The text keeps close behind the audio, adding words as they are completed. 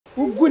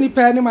Uguni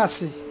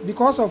penimasi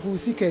because of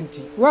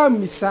usikenti. Wa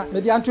misa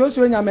me de anto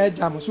so nya ma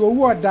agya so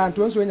owu oda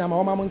anto so nya ma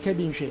o ma mo nka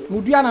bi nhwe.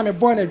 Mudua na me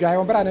born adwaye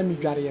ombra na me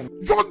dware ye.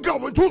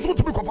 Joga we to so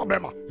to be kofa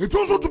bema. It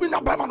so to be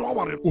nya bema no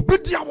aware.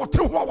 Obedi a wote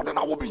ho awode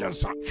na wo bi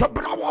yansa.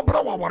 Hwebra wo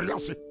abra wo aware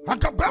yase.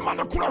 Anka bema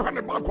na kura hwe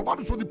ne ba ko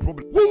ba so di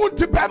problem. Wo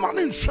wonti bema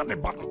na nhwe ne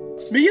ba no.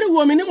 Me yire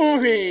wo me ni mo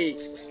hwe.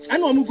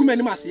 Ana o mugu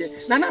manim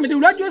ase. Na na me de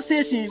radio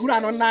station wura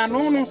no na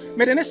no no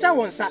me de ne hye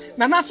wonsa.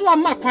 Na na so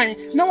ama kwan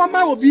na wa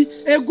ma obi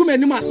egu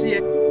manim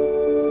ase.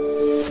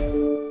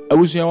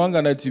 Awusia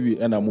Ghana TV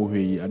ena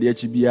mohwe ade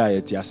achi bia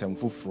yeti asem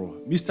foforo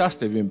Mr.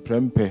 Steven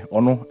Prempe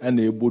ono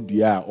ena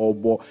ebodua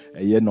obo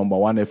eye number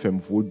 1 FM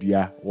fo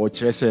dua wo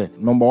kire se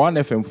number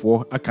 1 FM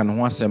fo aka ne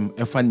ho asem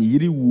efa ne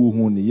yiri wuo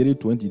hu ne yiri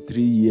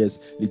 23 years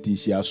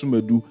Letitia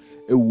Asomadu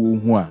ewuo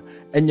hu a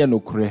enye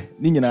nokure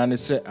ni nyina ne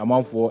se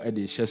amanfo e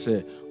de hye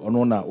se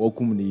ono na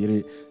wakum ne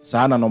yiri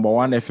saa na number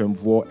 1 FM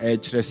fo e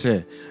kire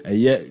se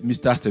eye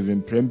Mr.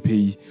 Steven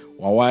Prempe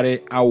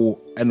waware awo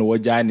ena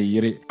wogya ne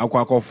yiri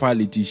akwakofa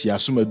Letitia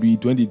Asomadu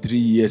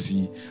 23 years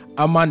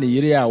ama ne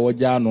yiri a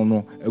wogya no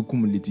no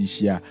akum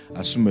Letitia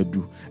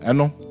Asomadu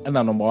eno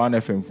ena number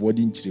 1 FM fo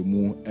di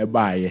nkyiremu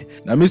ebaaye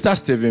na Mr.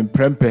 Steven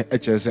Prempe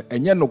echese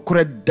enye no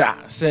kore da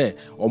se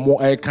omo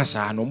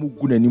kasa na omo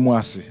gu nanimu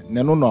ase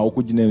ne no na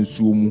okogina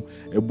nsuo mu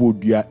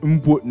ebodua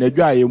mpo na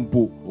dwaye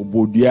mpo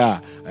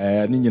obodua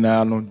ne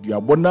nyina no dua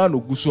bona no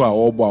guso a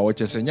obo a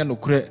wochese enye no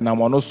kore na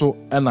mono so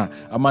ena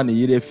ama ne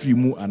yiri afiri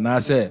mu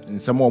anase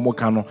nsema omo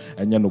ka no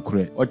enye no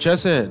kore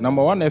ochese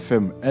number 1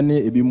 FM ene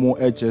ebi mu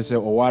echese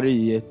oware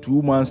ye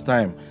 2 months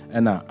time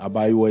ena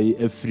abayo yi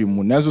afiri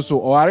mu nanso so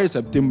oware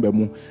September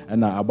mu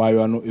ena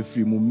abayo no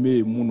afiri mu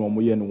May mu no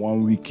mo ye no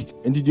 1 week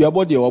enti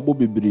duabo de wabo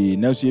bebre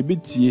nanso ye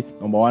betie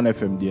number 1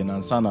 FM de na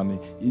nsana ne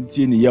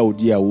ntie ne ya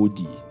odi a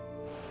wodi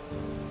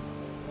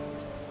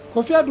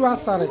Kofi Addo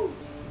asare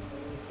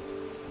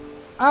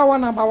our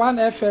number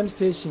 1 FM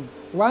station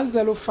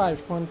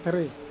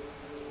 105.3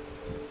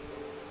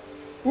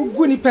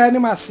 Uguni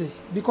penimasi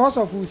because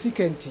of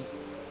usikenti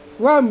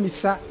wa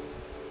misa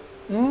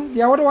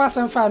ya wodo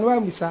wasan fa no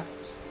wa misa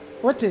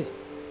wote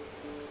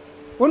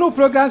wono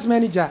programs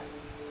manager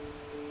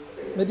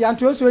me di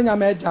anto so nya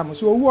ma agya mo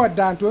so owu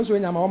oda anto so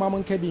nya ma o ma mo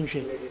nka bi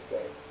nhwe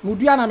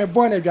mudua na me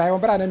born adwaye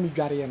ombra na me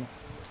dware ye no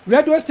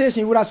radio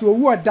station wura so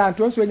owu oda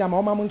anto so nya ma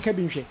o ma mo nka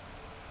bi nhwe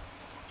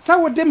sa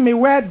wode me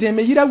wedding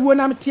me yira wuo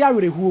na me tia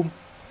were huom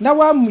na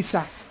wa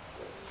misa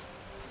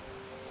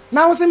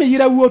na wo se me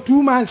yira wuo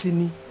 2 months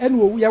ni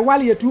ene owu ye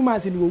wale ye 2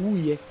 months ni owu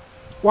ye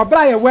wo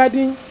bra ye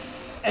wedding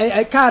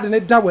a card ne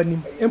da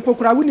wanim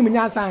empokura wunim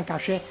nyansa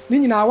ankahwe ni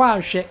nyina wa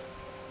anhwe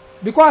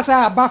because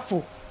I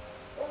abafo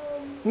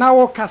na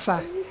wo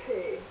kasa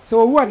so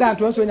owu ada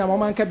nto so nyama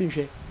man ka bi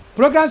hwe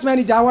programs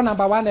manager wa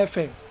number 1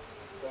 FM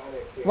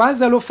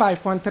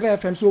 105.3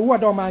 FM so owu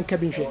ada man ka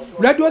bi hwe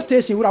radio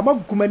station wura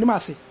bogumanim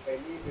ase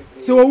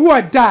so owu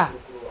ada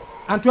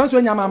anto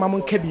so nyama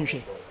man ka bi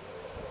hwe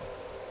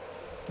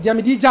dia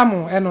me di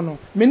jamu eno no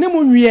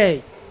menimu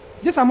nwie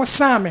Jesa mo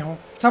sam me ho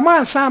samo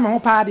ansam me ho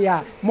paade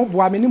a mo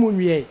boa me ni mo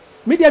nwie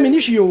me dia me ni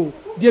hwe o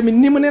dia me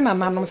nim ne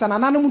nananom sa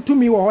nananom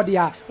tumi wo ho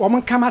dia wo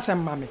mo kama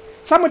sem ma me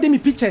some of them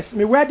pictures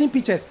me wedding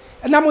pictures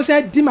na mo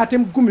say di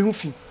matem gu me ho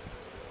fi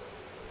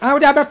a wo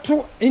dia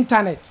beto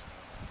internet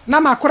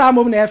na makora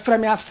mom na efre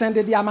me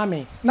asende dia ma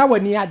me na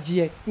wani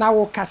agye na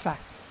wo kasa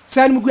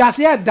san mu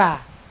guase e da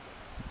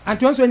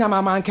anto so nya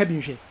mama anka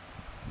bi hwe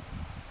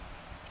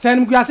san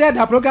mu guase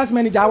da programs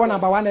manager wa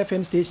number 1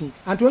 FM station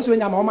anto so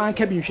nya mama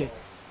anka bi hwe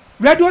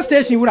radio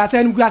station wura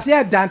say no guase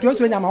e dan to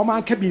so nyama o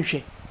man ka bi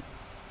hwe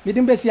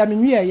medim be sia me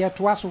nwie ye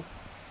to aso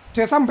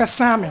te sam be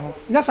sam me ho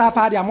nya sa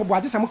pa dia mo bo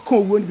age sam ka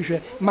owuo ni bi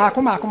hwe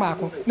maako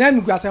na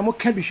no guase mo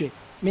ka bi hwe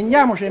me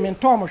nya mo hwe me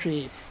nto mo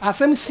hwe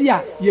asem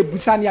sia ye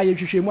busa ne ye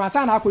hwehwe mu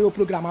asa na akoyo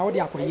program a wo de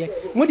akoye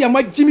mo de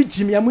ma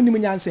jimi amu nim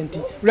nya nsenti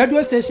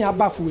radio station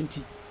abafo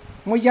nti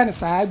mo ye ne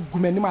sa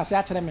gumanim ase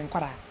a kire me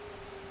nkwara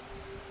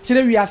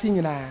kire wiase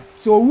nyina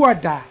so owu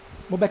oda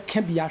mo be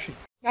ka bi ahwe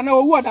na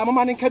owu oda mo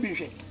ma ne ka bi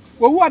hwe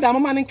owu ada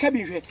mama ne nka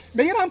bi hwe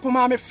me yira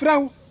mpoma me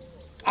frew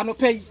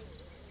anopai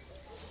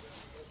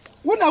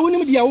wona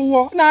wonim dia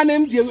wo na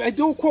anam dia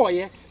edo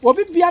koye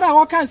obi biara a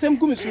woka nsem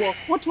gumi so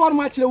woto oro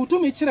ma kire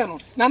wutumi kire no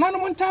na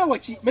nanom nta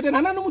wachi me de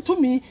nanom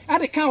tumi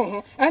ade kan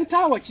ho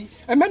enta wachi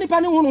emani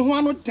pa ne hunu ho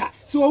ano da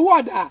so owu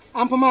ada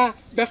ampoma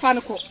be fa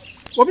ne ko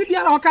obi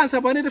biara a woka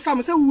nsem bone de fam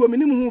se wuo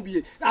menim hu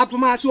bie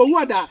ampoma so owu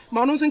ada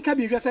ma no so nka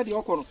bi hwe se de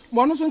okoro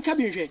mo no so nka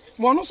bi hwe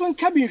mo no so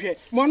nka bi hwe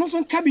mo no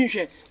so nka bi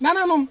hwe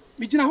nanom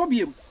bi gina ho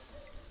biem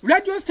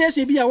radio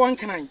station bi ya won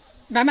kan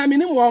na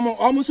minim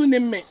wo so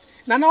nimme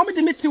na o me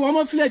de meti wo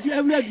mo fila adu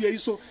yi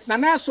so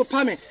na so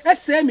pa me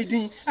ese me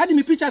din ade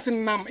me pictures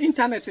nam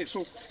internet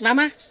so na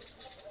me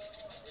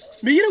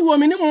yire wo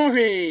minim ho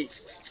hwe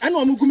ana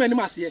o muguma nim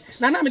ase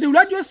na me de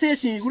radio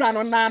station wura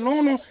no na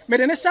no me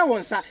de ne hya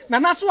wonsa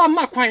na so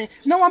ama kwan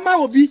na wo ma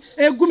obi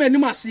eguma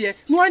nim ase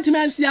no wanti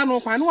mansi ano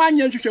kwan no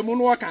anya nhwehwemu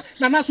no oka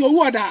na so owu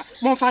oda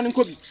mo mfa ne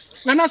nkobi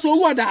na so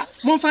owu oda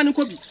mo mfa ne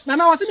nkobi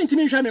na wo se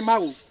mitimi hwa me ma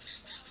wo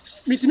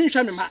mitimi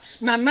hwa me ma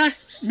nana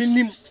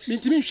minim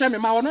mintimi hwe me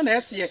ma wono na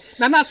ese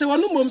na na se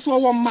wono mom so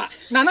wo ma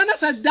na na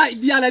se da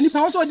bia la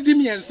nipa wo so didi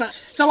miensa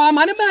se wa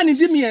ma ne ma ne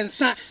didi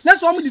miensa na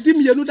so mo didi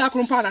mienu da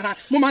krompa na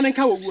mo ma ne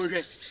nka wo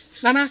hwe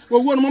nana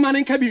wo no mo ma ne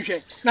nka bi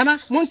hwe nana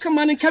mo nka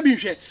ma ne nka bi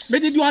hwe me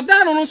didi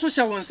oda no so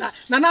hye wonsa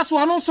nana so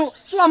ono so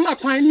ama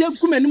kwan ne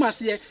agum anim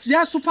ase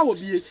ye so pa wo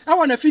bie e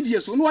wona fidie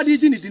so no wade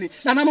gi ni dini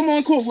nana mo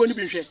nka wo ni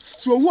bi hwe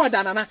so owu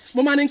oda nana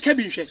mo ma ne nka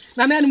bi hwe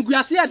nana anim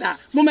guase ya da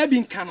mo ma bi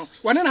nka no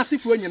wone na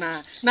sefo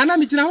nyina nana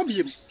me gina ho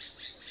biem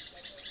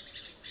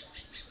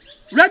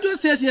radio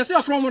station you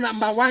say from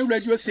number 1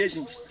 radio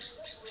station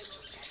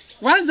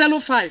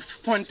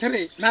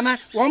 105.3 nana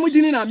wo mu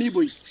dini na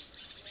miboy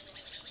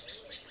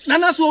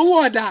nana so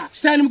owu oda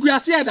say anim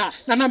guase da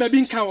nana ma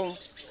bi nka won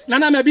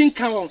nana ma bi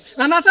nka won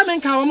nana se me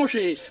nka wo mo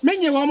hwe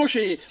menye wo mo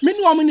hwe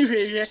menu wo mo ni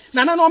hwe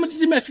nana no mo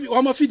didi ma fi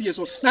wo mo fidie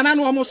so nana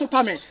no wo mo so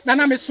pa me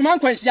nana me suma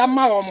kwansi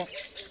amma wo mo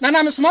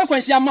nana me suma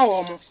kwansi amma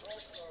wo mo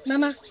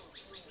nana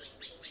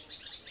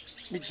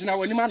mi gina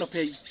woni ma no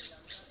pay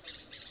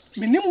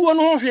minim wo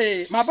no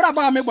hwe mabra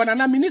ba me bona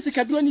na minisi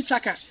kaduro ni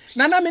twaka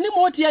nana minim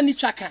otia ni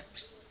twaka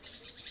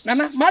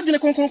nana madwene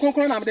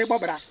konkon na mde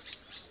bobra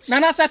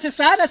nana sate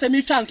saada se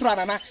mi twa ntro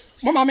nana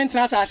mo ma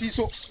mentena asasi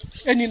so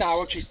eni na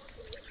awotwe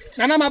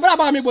nana mabra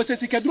ba me bo se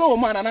sikaduro wo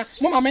ma nana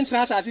mo ma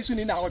mentena asasi so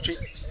ni na awotwe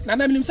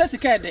nana minim se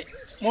sika ede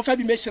mo fa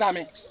bi me hira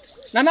me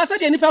nana se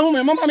de nipa hu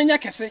me mo ma menya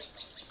kese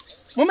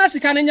mo ma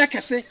sika ne nya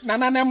kese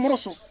nana na mmoro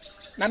so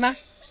nana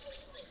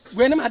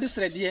we ne ma de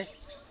srede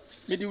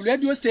me di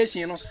radio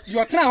station no di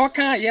otra ho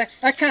kan ye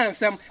e kan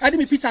nsem ade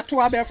me picture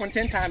to abe for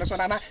 10 times so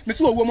nana me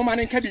se wo mo ma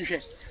ne nka bi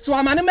hwe so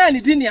amane ma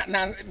ni di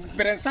na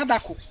berensa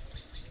dako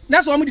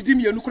na so mo di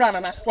mi enu kura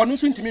nana wonu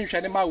so ntimi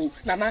hwe ne ma wo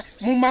nana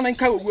mo ma ne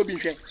nka wo bi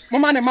hwe mo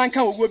ma ne ma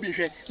nka wo bi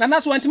hwe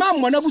nana so antima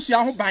mo na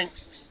busua ho ban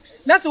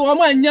na se wo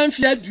mo anya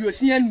mfia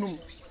duosia num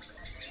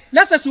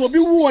na se obi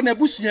wu wo na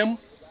busuam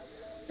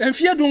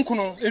enfia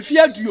dunkono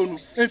enfia duonu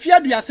enfia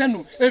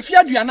duasanu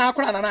enfia duana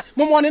akora nana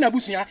mo ne na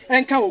busua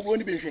enka wo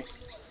ni bi hwe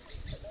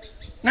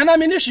nana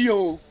me nishi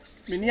yo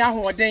me ni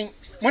ahoden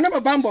mo na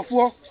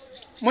bambofo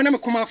mo na me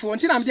komafo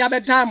nti na me dia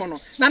beda mo no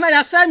nana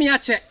ya sami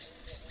ache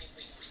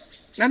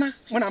nana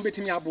mo na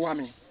betimi aboa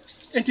me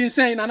enti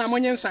nsen nana mo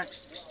nyensa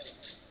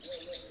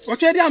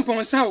otwe dia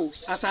mponsa o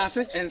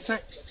asase ensa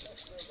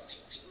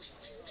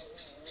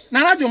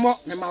nana dwomo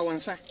me ma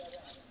wonsa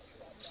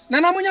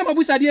nana mo nya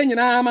mabusa de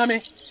nyina ma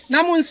me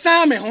na mo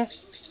nsa me ho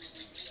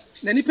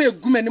na nipa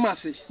egum anim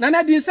ase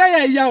nana di nsa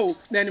ya o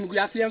na anim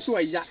guase yenso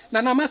ya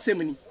nana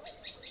masemni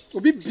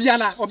obi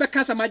biala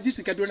obeka sama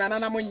gisikaduro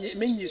nana mo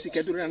menyi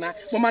sikaduro nana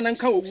mo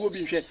mananka owu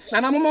obi hwe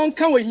nana mo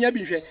monka ohia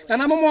bi hwe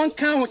nana mo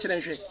monka ho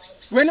kire hwe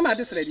we ne ma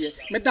de srede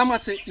me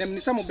damase na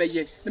mnisa mo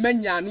beye na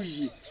manya no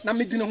yie na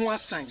me dine ho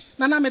asan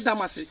nana me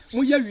damase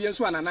mo ya wie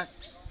nso anana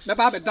me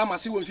ba be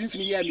damase wo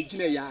mfimfini ya me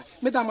gina ya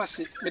me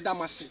damase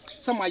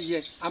sama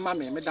ye ama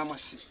me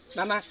damase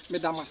nana me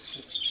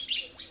damase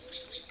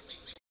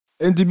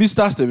enti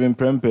Mr. Steven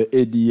Prempe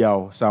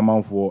ediao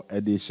samanfo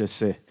ede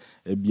hyese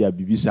ebia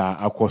bibisa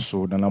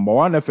akoso na number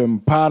 1 FM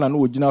pa na no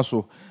ogina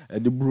so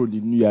de bro di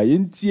nua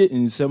yentie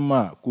nsem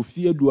a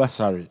Kofi Addo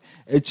asare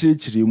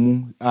ekirikire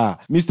mu a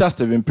Mr.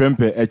 Steven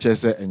Prempe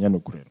echese enye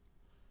nokure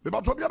me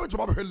ba to bia be to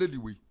ba be lady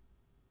we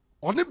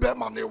oni be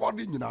ma ne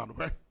wade nyina no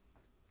hwe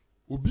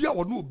obi a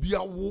wona obi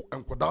awo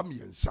enkoda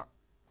miensa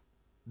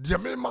de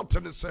me ma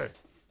tene se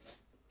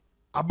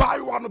abai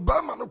wa no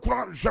be ma no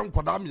kura hwe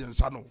enkoda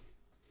miensa no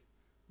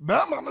be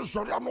ma no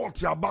sori ano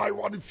ote abai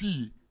wa ne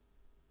fi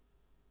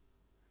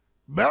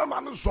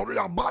Bema no sorry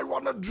abai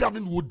wana duane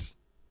no wodi.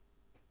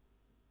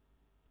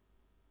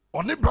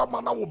 Oni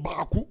bema na wo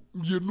baako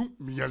mienu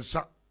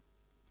miensa.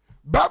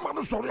 Bema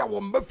no sorry a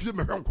wo mafie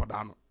mehwe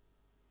nkoda no.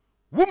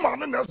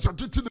 Woman na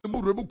satiti ne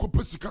mu remu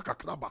kopesika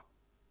kakraba.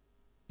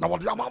 Na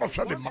wode aba ba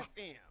hwe ne ma.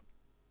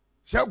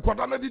 Se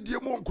nkoda na didie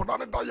mu nkoda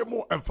ne daye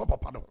mu emfa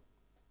papa no.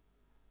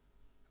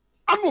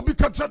 Anu obi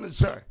ka tse ne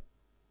se.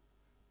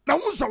 Na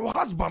wo so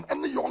husband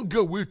and young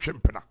girl we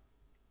twempena.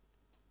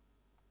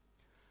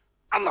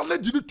 Ana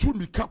lady ni tu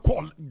mi ka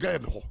call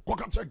girl ho ko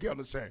ka che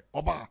girl say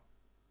oba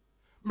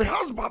my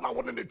husband na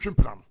won ne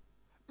twemplan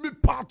me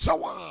pa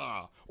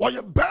chawa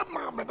oye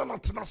bema me na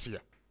tenase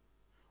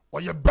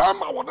oye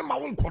bema won ma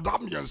won koda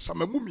miensa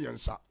mamu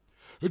miensa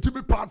enti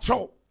me pa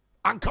chaw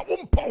anka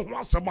won pa ho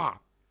asema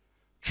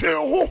twe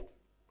ho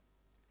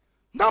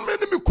na me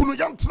ni me kunu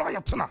yantena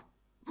yetena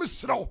me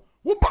siraw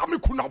wo ba me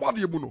kunu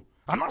awade mu no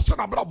ana se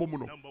na bra bo mu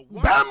no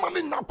bema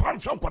ni nya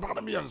kwantwa koda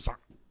na miensa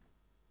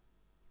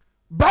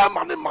ba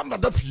mane man na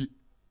dafie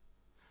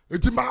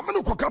enti ma me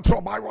no koka tro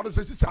ba won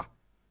se sisa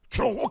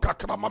tro ho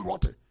kakra ma me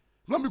wote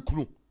na me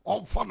kunu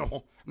onfa ne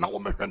ho na wo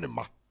mehwe ne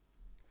ma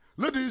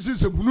lady is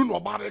se hunu no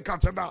ba re ka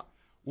tena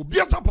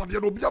obi atapade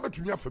no obi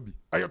abetumi afa bi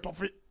aye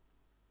tofe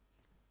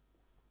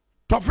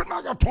na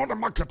ya ton the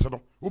market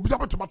no obi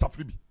abetumi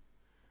atafre bi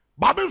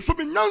ba be so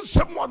me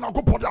nyansem wa na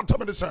kopode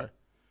atame ne se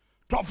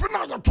tofe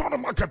na ya ton the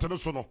market no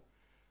so no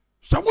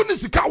se woni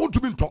sika wo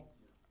tumi nto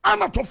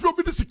ana tofe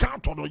obi de sika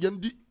to no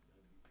yandi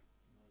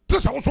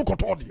tesa wo so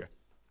koto de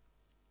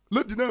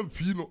lady na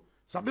mfi no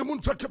Sabi mun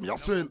check me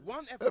say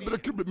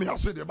break me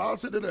say the ba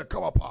say the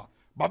kawapa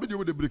baby dey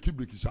with the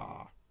break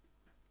sa.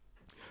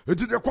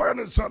 Enti dey koya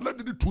ne say let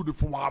the two the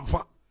for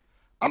amfa.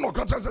 Ana o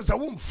ka say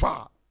won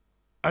fa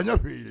anya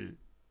hwe.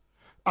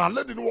 And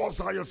let the was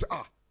say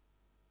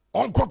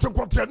on kote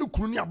ne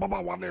kunu ni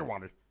ababa wa na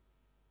ware.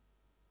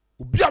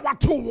 Obi a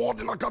wato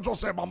word na ka jo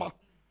say mama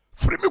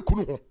free me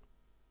kunu ho.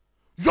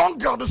 Young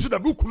girl dey see the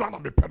book kunu na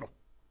me pe no.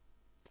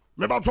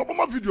 Me ba to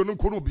mama video no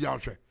kunu obi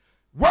ahwe.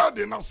 Where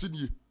they not see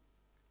you?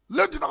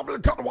 Lady na me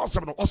ka no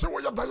asem no. O say wo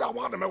ya da ya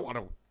wa na me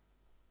ware.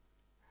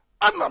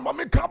 Ana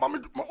mama ka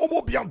mama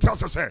obo bi ante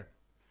asese.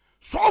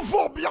 So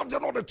for bi ante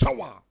no the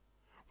chawa.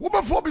 Wo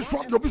be for bi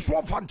so obi so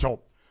fa nchaw.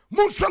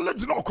 Mo hwe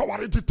lady na ko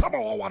ware ti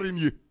tama wo ware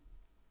nie.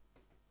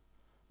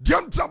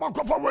 Dianta ma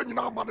ko fa wa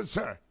nyina ba de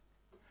say.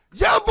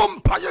 Ya bom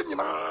pa ye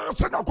nyina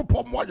se na ko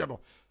pom mo ye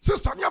no.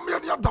 Sister nya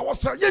me ya da wo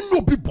say ye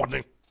nyo bi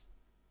bone.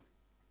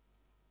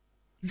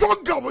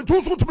 Young girl we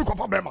to so to be ko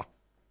fa bema.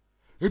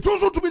 It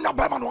also to be na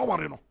bema no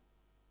ware no.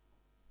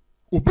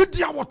 Obi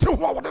dia wo te ho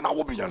wo de na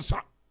wo bi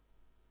yansa.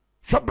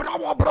 Shebra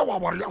wo bra wo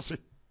ware ase.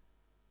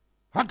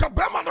 Anta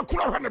bema na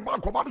kura hwe ne ba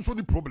ko ba so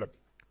the problem.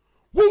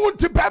 Wo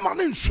wonti bema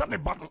ne nhwe ne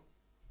ba no.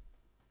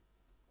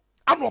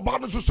 Ano ba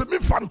no so se me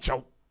fa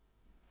nchew.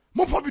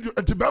 Mo for video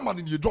enti bema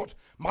ne George.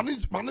 Mane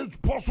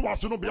pause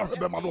was no be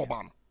bema no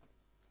ba no.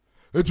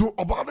 Etu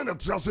oba ne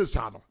tia se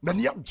sa no. Na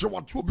ne agye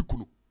wa to obi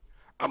kunu.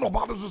 Ano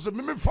ba no so se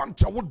me fa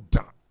nchew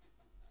da.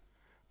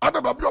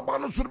 Ada ba bi oba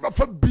no so be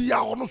fa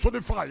bia ono so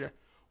de fa ye.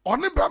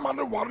 Oni bema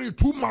ne ware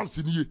 2 months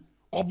ni ye.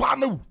 Oba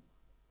na wu.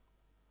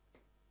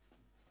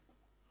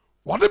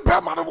 Wade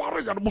bema ne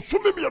ware ya no so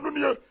me me no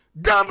ne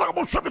Ghana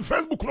mo hwe ne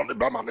Facebook no ne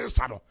bema ne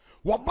sa no.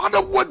 Wo ba na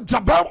wo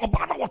jaba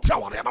oba na wo tia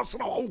ware na se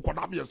na wo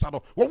koda me sa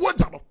no. Wo wo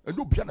ja no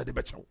enu bia na de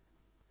be chewo.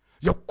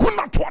 Ye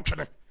kuna to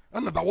atwene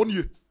na da won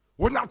ye.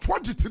 When you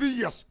 23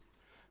 years.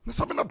 Na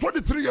sabe na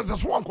 23 years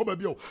so wan ko ba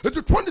bio. It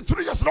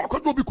 23 years na ko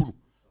do bi kunu.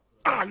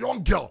 Ah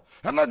young girl.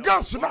 And a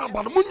girl si na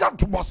ba no munya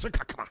to boss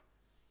kakra.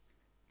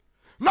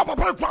 Na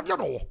papa kwade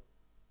no.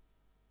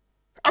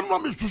 Amna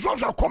me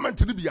suso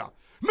comment ni bia.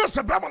 Na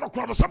se bema no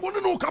kwade se mo ni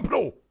no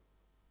kapro.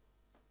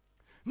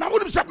 Na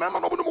woni se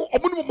mema no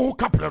obunim mo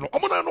kapre no.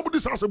 Omo na no budi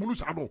sa se munu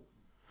sa no.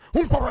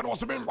 Hunkore no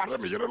se me ngware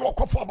me yere no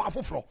okofo ba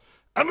foforo.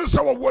 Ene se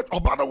wo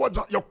oba na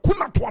waja ya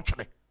kuna to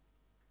atwene.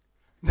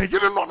 Na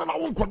yere no na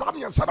won koda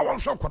me nsa na won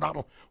hwe koda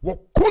no. Wo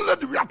kula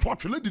de wi ato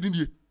atwene de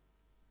ni.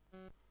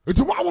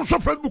 Eti wa wo so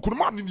Facebook no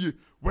ma ni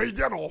we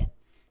de no.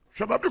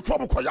 Hwe ba bi fo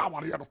ko ya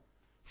aware no.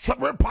 Hwe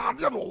we pa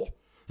de no.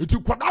 Eti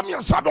koda me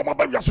nsa do ma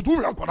ba wi ase tu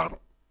wi koda no.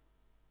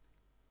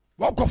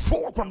 Wa ko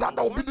fo koda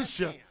da obi de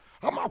share.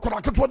 Ama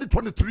koda ke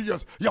 23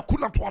 years ya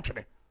kuna to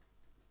atwene.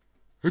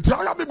 Eti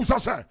aya me busa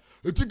say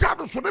eti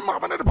gado so ne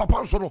mama ne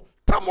papa so no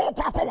tamo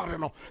kwa ware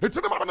no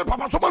eti ne mama ne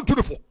papa so man tu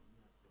ne fo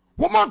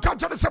wo man ka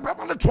jere se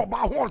papa ne to ba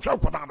ho hwe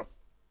koda no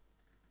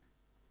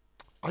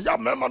aya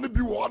mema ne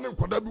bi wo ne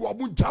koda bi wo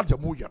mun charge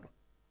mo ye no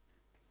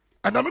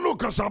ana me no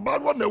kasa ba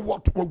wo na wo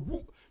to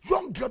wu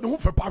young girl ne ho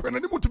fe pa hwe na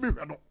ni mutumi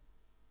hwe no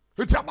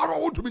eti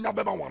abaro wo tumi nya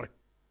be ma ware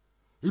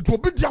eti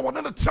obi dia wo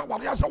ne tia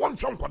ware asa won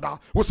hwe koda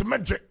wo se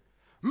meje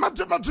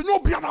no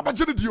bia na ba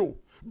jere dio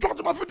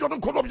George ma video no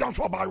kodo bia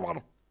so ba yo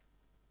no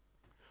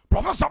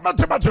Professor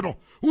Matematiano,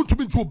 who to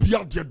be to be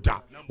out there.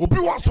 Obi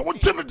was so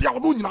timid, the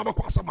moon in our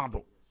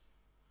Quasamando.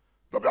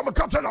 The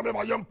Bamacatan,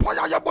 I am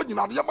Paya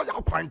Yabonina, the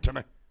Yamaya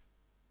Quantene.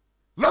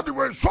 Let the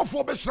way so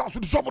for best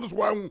with somebody's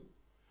well.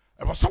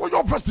 I was so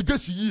your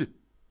investigation ye.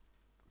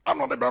 I'm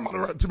not the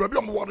Bama to be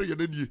on water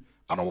in ye,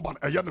 and about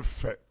a young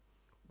fair.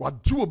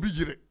 What do be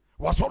ye?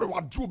 Was sorry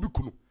what do be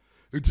cool.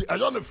 It's a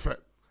young fair.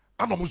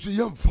 I'm almost a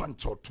young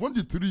fancho,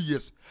 23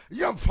 years.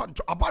 Young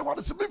fancho, I buy what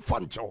is a big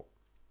fancho.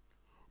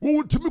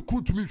 Wo ntimi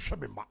ku tumi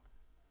hwe me ma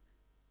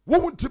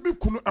wo ntimi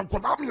ku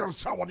enkoda me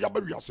yansa wo de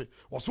abawiase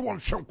wo so won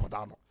hwe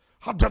enkoda no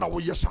hada na wo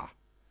yesa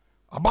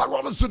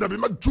abawo no se da be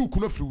ma ju ku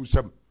na firi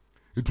usam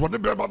etu ne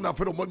be ba na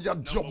fere mo ya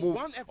je mo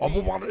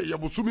oboware ye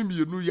bosumi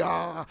mienu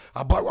ya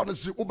abawo no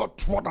se oba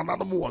to na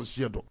na mo won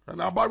se do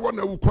na abawo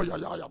na wu ko ya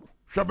no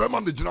hwe be ma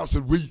ne gina se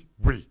we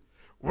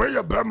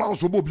ye be ma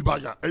so bo bi ba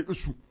ya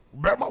esu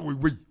be ma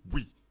we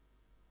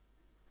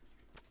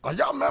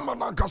aya mema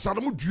na kasa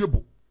no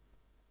duebo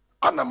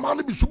ana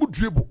mani bi subu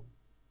duebo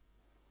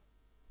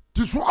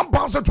ti so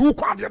ambanse to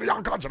kwa de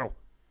yanka jero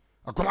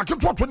akola ke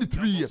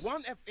 23 years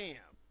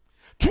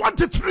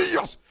 23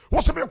 years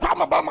wo se be kwa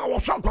maba ma wo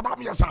hwan koda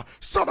me yesa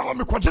so da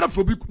me kwagere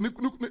fo bi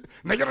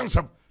na yere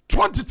nsem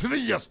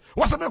 23 years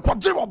wo se be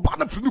kwagere oba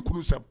na firi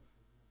kunu nsem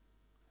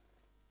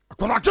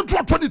akola ke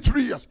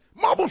 23 years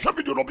ma bo hwa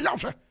video no bi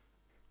ahwe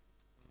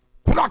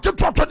kola ke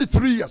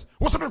 23 years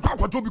wo se be kwa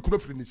kwagere bi kunu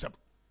firi nsem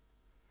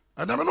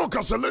ana me no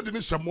kasa lady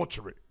ni sem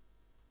mochire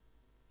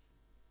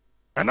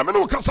and I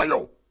mean, can say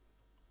yo,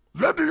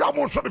 lady, I'm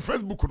on the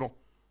Facebook no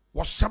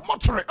was some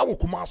mochire I will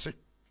kumasi.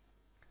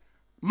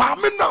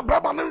 Mamina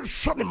Brabani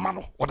shot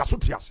mano or that's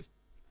what he has.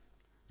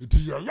 It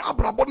is ya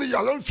braboni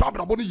ya learn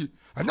shabraboni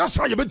and that's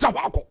how you better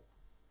walk.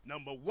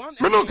 Number one,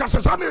 Mino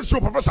Cassani is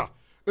your professor.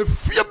 If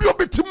fear be a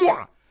bit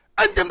more,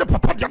 and then the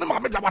papa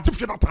Janama made a what if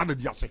you're not under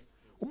the assay.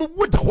 Obi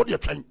wait a hodi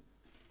atwan.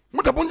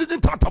 Mo da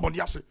bonje tata boni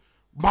ase.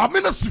 Ma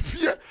me na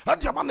sifie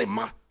ade ma ne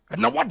ma.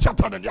 And now what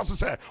Jata and Yasa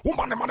say,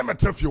 woman, man,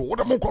 Metafio, what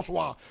a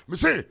Monkoswa. Me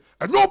say,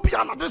 and no be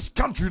on this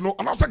country, no,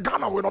 and as a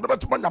Ghana, we're not about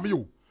to man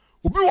you.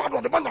 Ubi one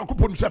on the man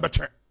coupon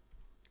sabache.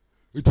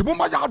 It's a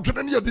woman out to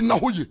the near dinner.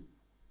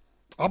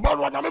 About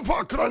what I'm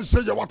for, can't say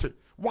you want it.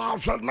 Wow,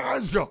 shall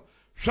nice girl.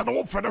 Shall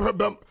no feather her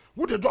bum.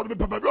 Would you drop me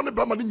on the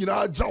bum in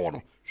your jaw?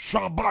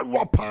 Shaba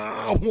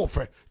wapa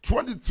warfare.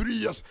 23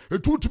 years.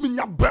 It took me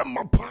your bum,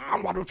 my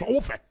palm, what was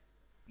offer.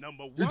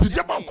 Number one. It is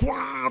about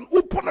crown.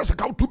 Open as a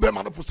cow to be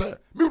man for say,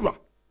 Mira.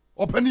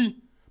 Openi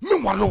me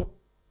walo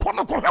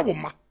kona ko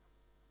hwewoma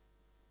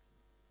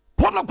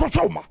kona ko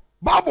choma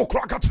bible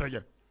kra ka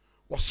kire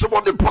wo se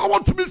wo the power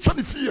to be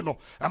hwe fie no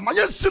e ma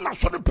ye si na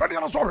hwe de pere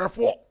na so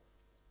hwefo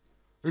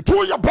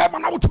eto ya ba ma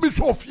na wo to be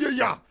hwe fie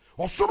ya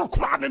o soro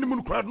kra na ni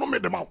mu kra no me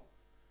de ma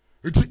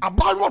eti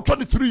about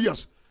 23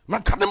 years na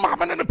kane ma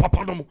me ne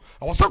papa no mo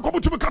wo se ko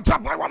to be ka ta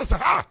ba wa se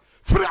ha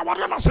free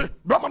aware na se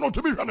ba ma no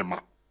to be hwe ne ma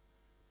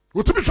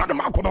wo to be hwe ne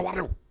ma ko ba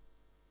ware o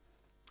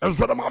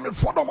ezo de ma me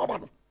fo do ma ba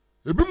no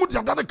ebi mu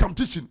dia dade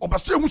competition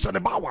obase hu se ne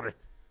ba ware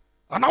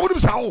ana woni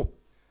bisa o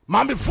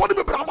ma me fo de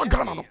be bra ba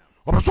Ghana no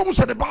obaso hu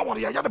se ne ba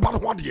ware ya de ba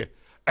ho de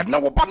e na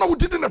wo ba na wo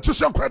didi na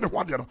tise kwa de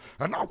ho de no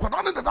e na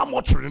kwada ne da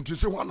mo kire nti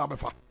se ho na be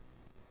fa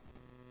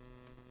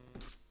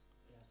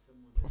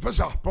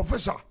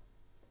professor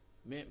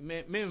me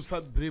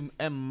mfa brim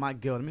emma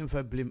girl me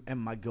mfa brim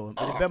emma girl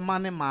be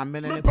man ma me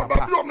ne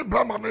papa be on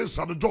be man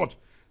sa no George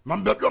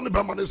man be on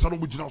be man sa no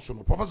bugina so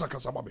no Professor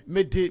Kasababe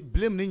me de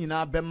blame ni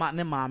nyina be man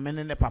ne ma me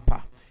ne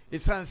papa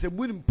isan se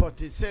bunim pot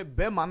se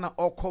be man na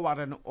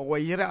okoware no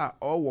oyere a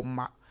owo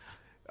ma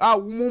a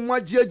wo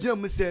agina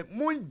mu se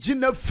mun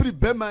gina free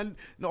be man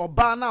na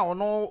oba na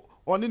ono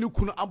one ne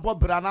kunu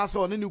abobra na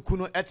so one ne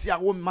kunu ete a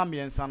wo ma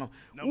miensa no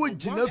wo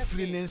gina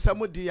free ne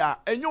nsam de a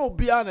enye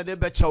obia na de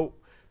be chew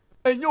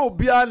enye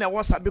obia na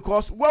wasa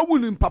because wa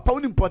wunim papa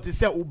wunim pot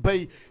se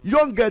obey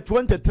young girl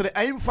 23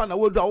 ayimfa na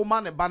wodu a wo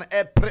ma ne ba na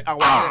e pre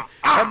aware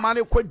e ma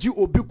ne kwaji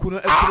obi kunu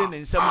afire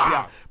ne nsam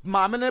dia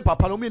ma me ne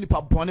papa no me ni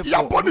pa bone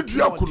ya bone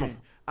dua kunu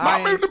ma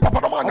me ni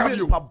papa no ma nya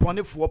bi o pa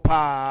bone fo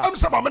pa am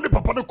se ma me ni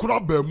papa ne kunu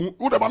aba mu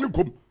wo de ma ne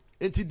kom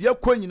enti de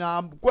kwa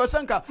nyina ko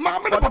senka ma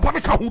me ne papa ne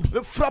ka hu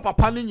le fra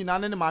papa ne nyina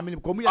ne ma me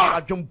ko mu ya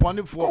adwon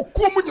bone fo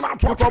ko mu nyina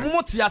to ko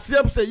mu ti ase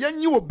se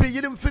yanyi obi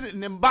yire mfiri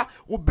ne mba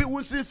obi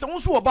wonsi se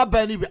wonso oba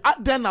ba ni bi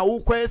aden na wo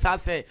kwɛ sa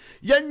se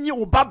yanyi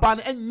oba ba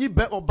ne anyi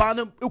be oba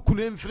ne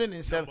ekunu mfiri ne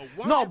nsem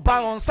na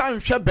oba on san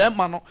hwɛ be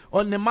ma no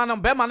on ne ma no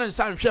be ma no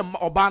san hwɛ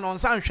oba no on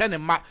san hwɛ ne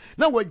ma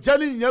na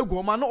wajali nya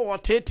goma no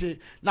otete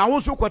na wo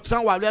so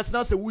kwetran wale se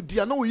na se wudi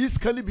na wo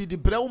yiskali bi di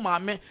bre wo ma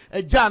me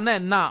agya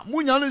na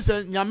munya no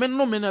se nyame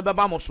no me na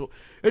beba mo so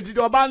edi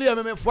de oba no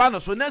ye me fo ano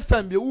so next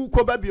time be wo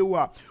ko ba bi wo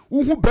a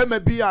wo hu be ma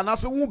bi a na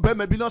so wo be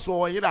ma bi no so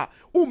wo yira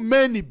wo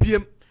mani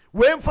biem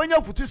we mfanya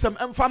futusem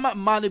emfama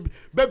mane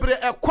bebre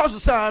ekoso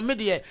sa me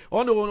de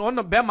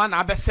ono be ma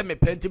na abese me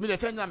penti me de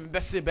tanya me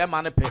bese be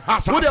ma ne pe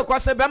wo de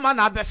kwase be ma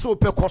na abese o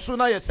pe koso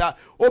na yesa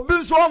obi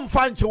nso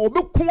omfa nche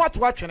obi ku ato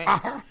atwene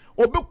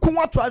obi ku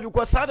ato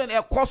adwo sa de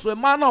ekoso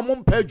ma na mo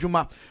mpa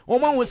adwuma o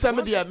ma hu se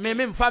me de me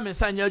mfa me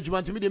sanya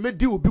adwuma nti me de me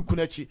di obi ku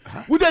nachi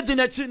wo de di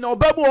nachi na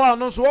obabo o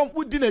no so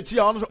wo di nachi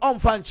a ono so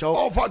omfa nche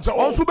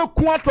o so be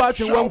ku ato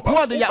atwene wo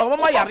ku de ya o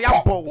ma yare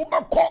abo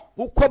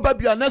wo ko ba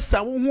bia na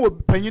sa wo hu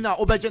opanyin a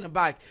obeje ne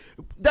bag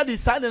that is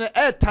sign in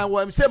air time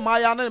when say my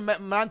na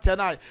mrante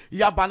na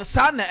ya ban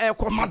sa na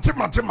ekoso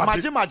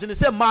mate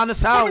say man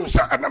sa o say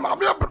na ma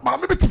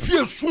me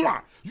betifie so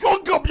a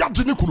young girl bia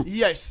gene kunu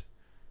yes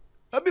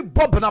abi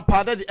bob na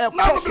pa that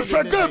ekoso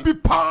na me girl bi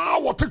pa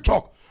wo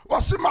TikTok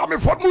was ma me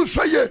for mu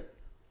hweye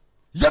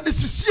ya de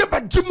sisie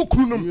ba gemu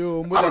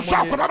kunu no ala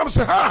sha ko na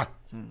say ha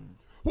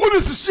what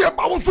is sisie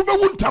ba wo so be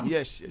wuntam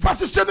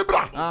fast sisie ne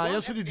bra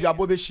yesu di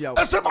duabo be hia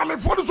e say ma me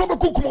for so be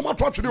kukum ma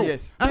to atwene o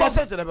yes I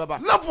said to the baba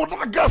level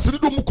na gas ni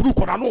do mu kunu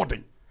ko na no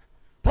den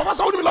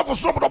Professor woni level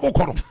so do bo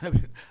ko no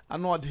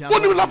ano de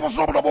woni level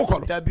so do bo ko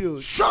no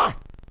tabio sha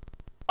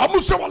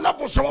amuse wa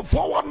level so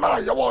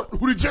 419 ya wo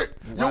hurije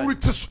ya wuri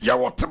ya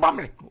wo teba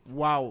me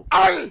wow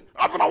ai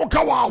afana wo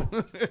ka wow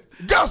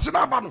gas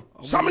na ba no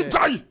sami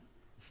tai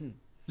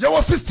ya wo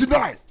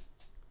 69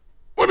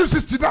 only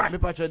 69 me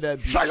patcho da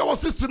bi sha ya wo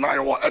 69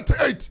 ya wo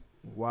 88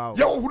 wow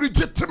ya wo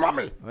hurije tema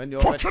me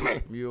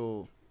chotwene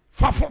yo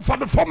fa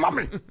the for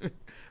mame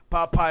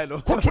papa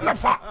lo ko to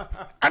nefa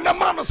and the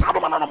man sa do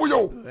man na mo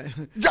yo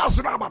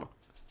gas na ba no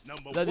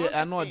that dey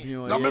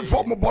anodin na me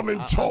for mo born in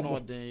chop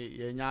anodin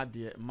ye nya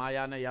de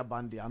maya na ya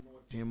bande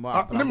anodin mo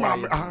ne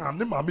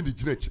mame de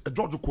ginechi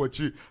George ko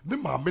achi ne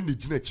mame ne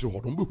ginechi ho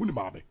do hu ne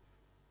mame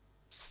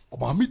o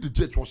mame de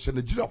ginechi o se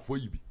Nigeria fo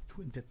yi bi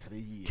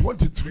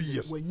 23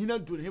 years when you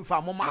do him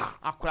for mama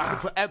akura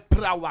to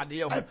epra wade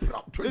ye ho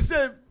they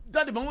say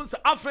daddy man say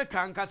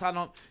Africa nkasa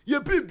no ye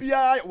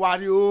bibia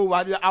ware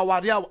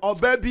aware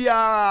oba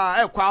bia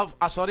ekwa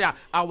asori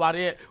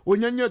aware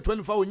onyanya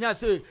 24 onya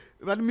say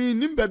me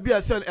nim ba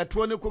bia say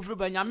eto ne kofri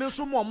ba nyame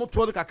so mo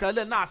to kakra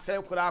le na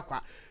asai kura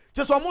akwa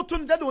just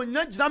omutun dead on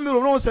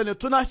Yanjamiro no send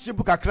to na ship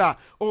kakra.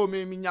 Oh,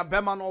 me minya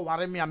bema no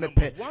ware me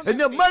amepe. And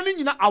the money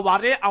in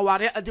aware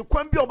at the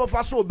Quampi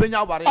Obofour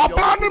Benya ware.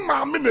 Obani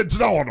mammy ne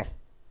jina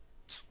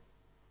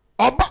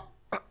Oba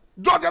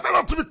George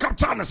never to be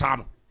captain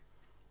son.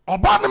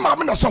 Obani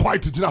mammy na so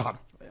white jina.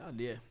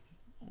 Dear.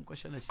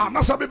 I'm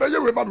not saying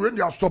you remember when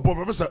you stop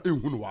over say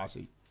who was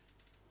he.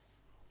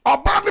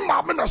 Obani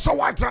mammy na so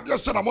white that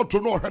yesterday I want to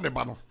know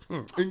anybody.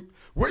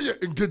 Where your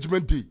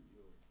engagement day?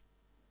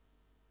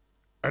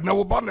 And now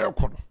Obani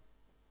Okono.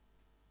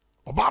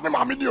 Obani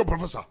mammy new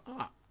professor.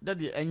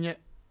 Daddy enye.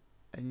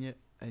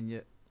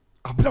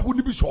 Abla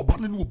wouldn't be so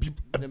Obani will be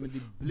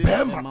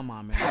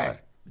mama.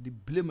 The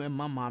blame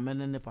mama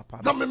and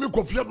papa. Now me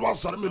confused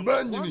once and me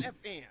burn you.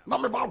 Now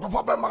me back of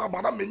Abama,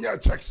 but I mean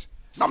checks.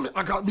 Now me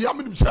I got be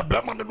having him say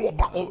Berman and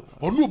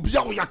or no be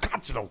out your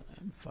catch now.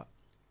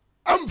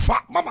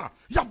 Fat, mama,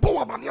 ya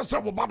boa man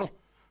yourself Obano.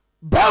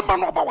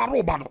 Berman about a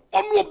robano.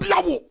 On no be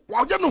out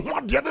while you know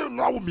what the other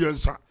now be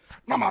answer.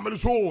 Now mamma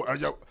so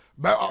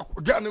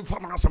getting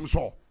from some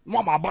saw.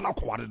 No my banner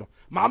quadro.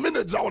 My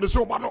minute out the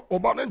so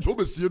Obano and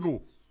Showbiz you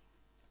know.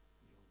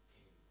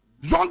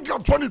 Young girl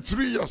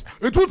 23 years.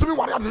 It told me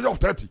what at the age of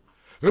 30.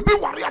 It be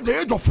worry at the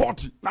age of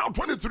 40. Now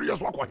 23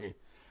 years walk away.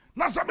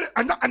 Now something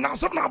and now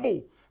some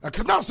nabo. I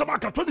can now some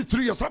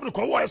 23 years something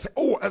called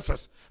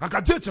OSS. I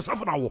can teach us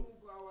half an hour.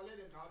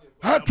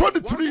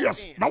 23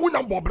 years. Now we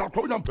know Bob Black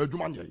Rowan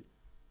Pedumani.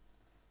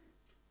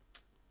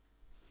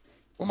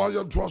 Oh my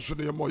young trust in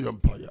the more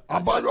empire. I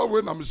buy your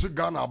way I'm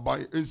Ghana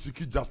by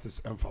insecure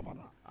justice and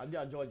famana. I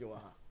dear Georgia.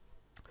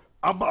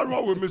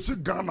 Abayo we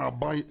Mr. Ghana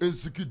by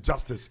insecure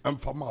justice and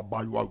farmer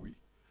by your way.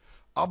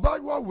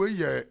 Abayo we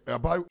ye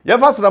about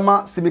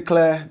Yavasrama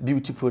Simiclear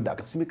beauty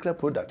product. Simiclear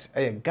product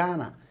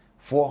Ghana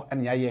for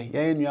and ye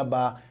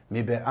nuaba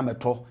maybe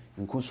amateur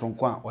in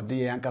Kusronkwa or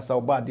de Yankasa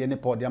oba de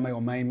nepo de my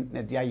mind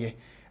nediaye.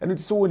 And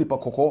it is so nipa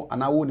koko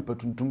and I won't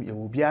petuntum ye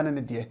will be an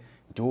idea.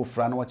 To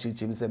Fran watching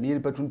him, say, me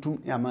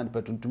petuntum, yaman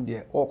petuntum,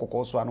 dear, or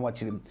coco so and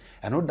watching him.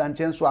 And no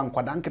dungeon so and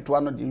quadanke to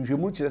one of the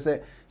Muchi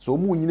say, so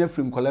moon in a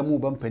film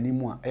colemu bum penny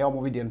more, a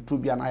movidian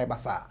trubian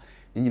ibasa.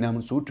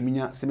 In so to me,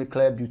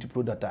 Simiclear beauty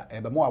product,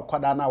 a more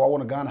quadana, I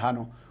want a gun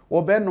hano,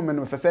 or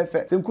Benjamin with a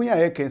fair, some queen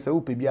I can say,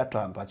 Upi be a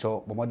tramp, but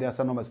your Momodia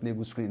Sanomas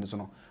neighbor screen is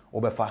no,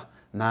 Obefa,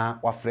 na,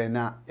 or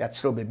frena,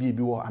 yatro baby,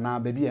 and our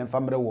baby and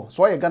family war.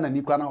 So I gun a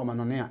Nikrana or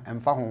Manonia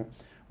and Fahon.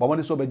 But when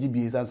it's over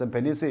GBs and some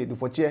penny say, do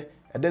for chair,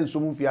 and then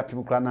some few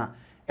people crana,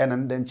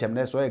 and then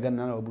chemness, so I got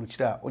no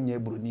bruchra, onye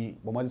bruni,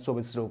 but what is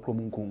over so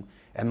chromuncum,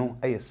 and no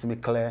a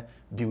Simiclear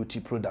beauty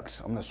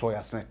products on the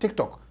soya snake,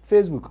 TikTok,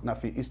 Facebook,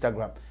 Nafi,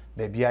 Instagram,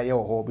 baby, I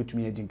owe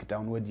between a jink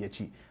town where the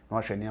chi, no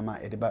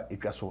Shaniama, Ediba,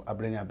 Icaso,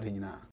 Abrenia Brina.